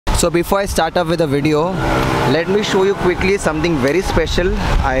So before I start up with the video, let me show you quickly something very special.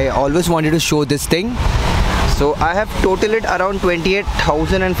 I always wanted to show this thing. So I have totaled it around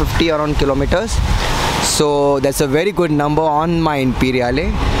 28,050 around kilometers. So that's a very good number on my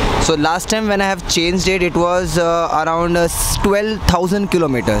Imperiale. So last time when I have changed it, it was around 12,000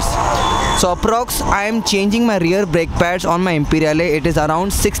 kilometers. So approx I am changing my rear brake pads on my Imperiale. It is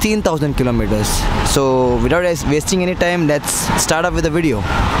around 16,000 kilometers. So without wasting any time, let's start up with the video.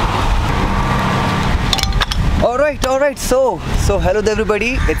 Alright, so hello to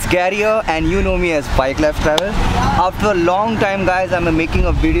everybody, it's Gary here and you know me as Bike Life Travel. After a long time guys, I'm making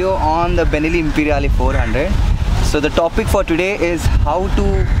a video on the Benelli Imperiale 400. So the topic for today is how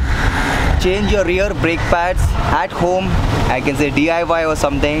to change your rear brake pads at home, I can say DIY or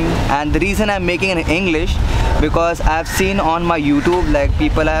something. And the reason I'm making it in English, because I've seen on my YouTube like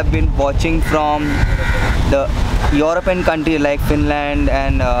people have been watching from the European country like Finland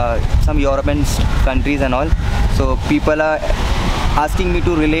and some European countries and all. So people are asking me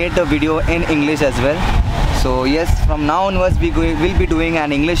to relate the video in English as well. So yes, from now onwards we'll be doing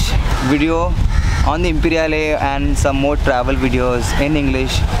an English video on the Imperiale and some more travel videos in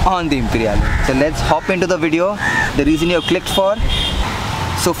English on the Imperiale. So let's hop into the video, the reason you have clicked for.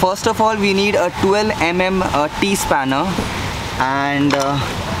 So first of all, we need a 12mm T-spanner and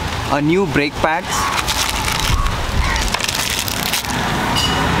a new brake pads.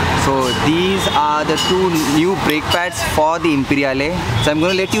 So these are the two new brake pads for the Imperiale. So I'm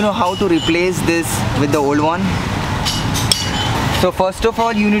going to let you know how to replace this with the old one. So first of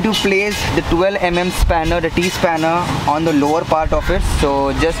all, you need to place the 12mm spanner, the T-spanner, on the lower part of it.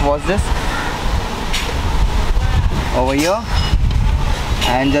 So just watch this over here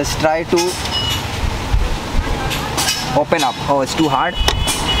and just try to open up. Oh, it's too hard.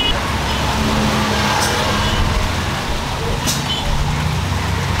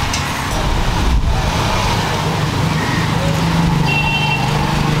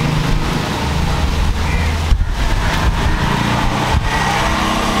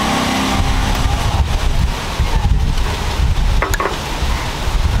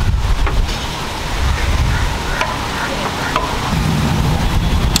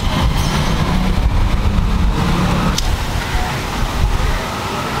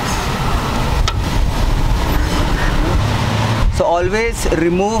 So always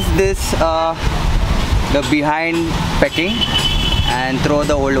remove this the behind packing and throw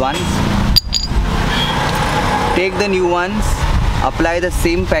the old ones. Take the new ones, apply the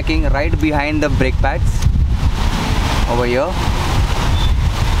same packing right behind the brake pads over here.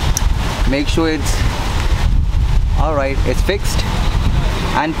 Make sure it's alright, it's fixed,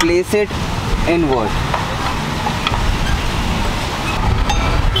 and place it inward.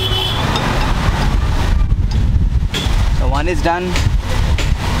 One is done.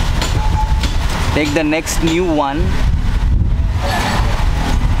 Take the next new one,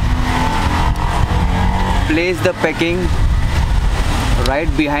 place the packing right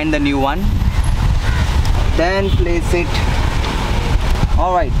behind the new one, then place it.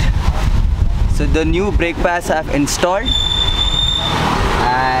 Alright, so the new brake pads I've installed,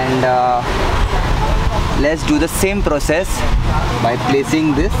 and let's do the same process by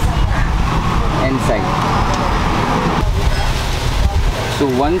placing this inside. So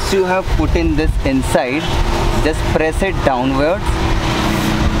once you have put in this inside, just press it downwards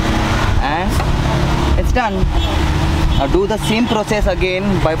and it's done. Now do the same process again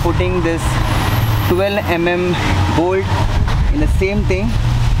by putting this 12mm bolt in the same thing.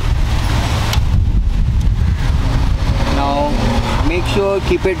 Now make sure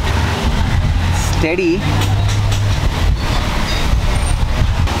keep it steady.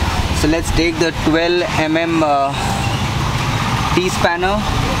 So let's take the 12mm T-spanner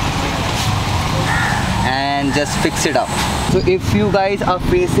and just fix it up. So if you guys are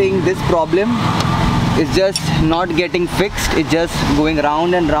facing this problem, it's just not getting fixed, it's just going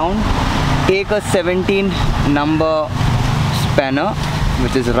round and round, take a 17 number spanner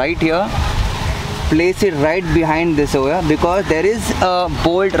which is right here, place it right behind this over here, because there is a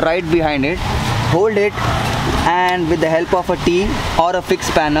bolt right behind it. Hold it and with the help of a T or a fixed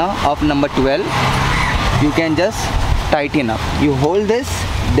spanner of number 12, you can just tighten up. You hold this,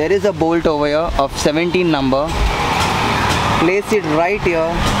 there is a bolt over here of 17 number, place it right here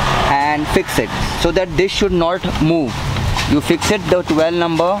and fix it so that this should not move. You fix it the 12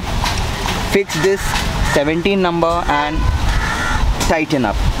 number, fix this 17 number and tighten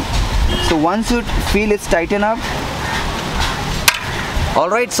up. So once you feel it's tighten up,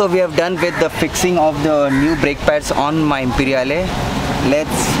 alright, so we have done with the fixing of the new brake pads on my Imperiale.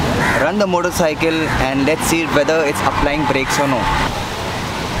 Let's run the motorcycle and let's see whether it's applying brakes or no.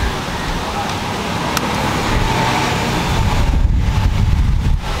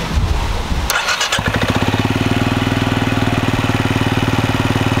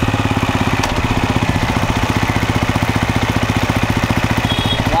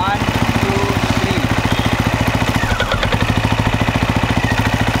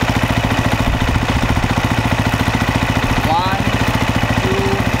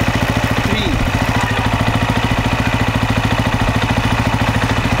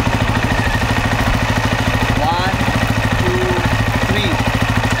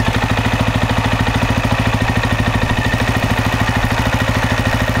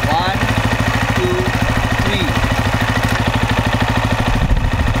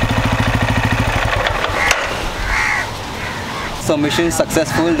 So mission is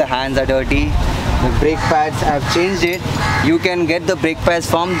successful, the hands are dirty. The brake pads, I've changed it. You can get the brake pads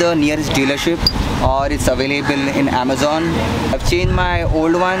from the nearest dealership or it's available in Amazon. I've changed my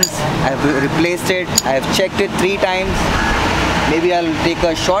old ones, I've replaced it, I've checked it 3 times. Maybe I'll take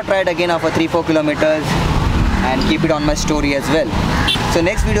a short ride again of 3-4 kilometers and keep it on my story as well. So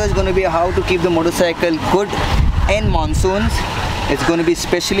next video is going to be how to keep the motorcycle good in monsoons. It's going to be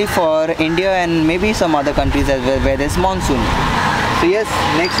specially for India and maybe some other countries as well where there's monsoon. So yes,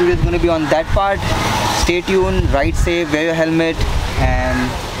 next video is going to be on that part. Stay tuned, ride safe, wear your helmet and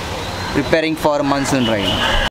preparing for a monsoon ride.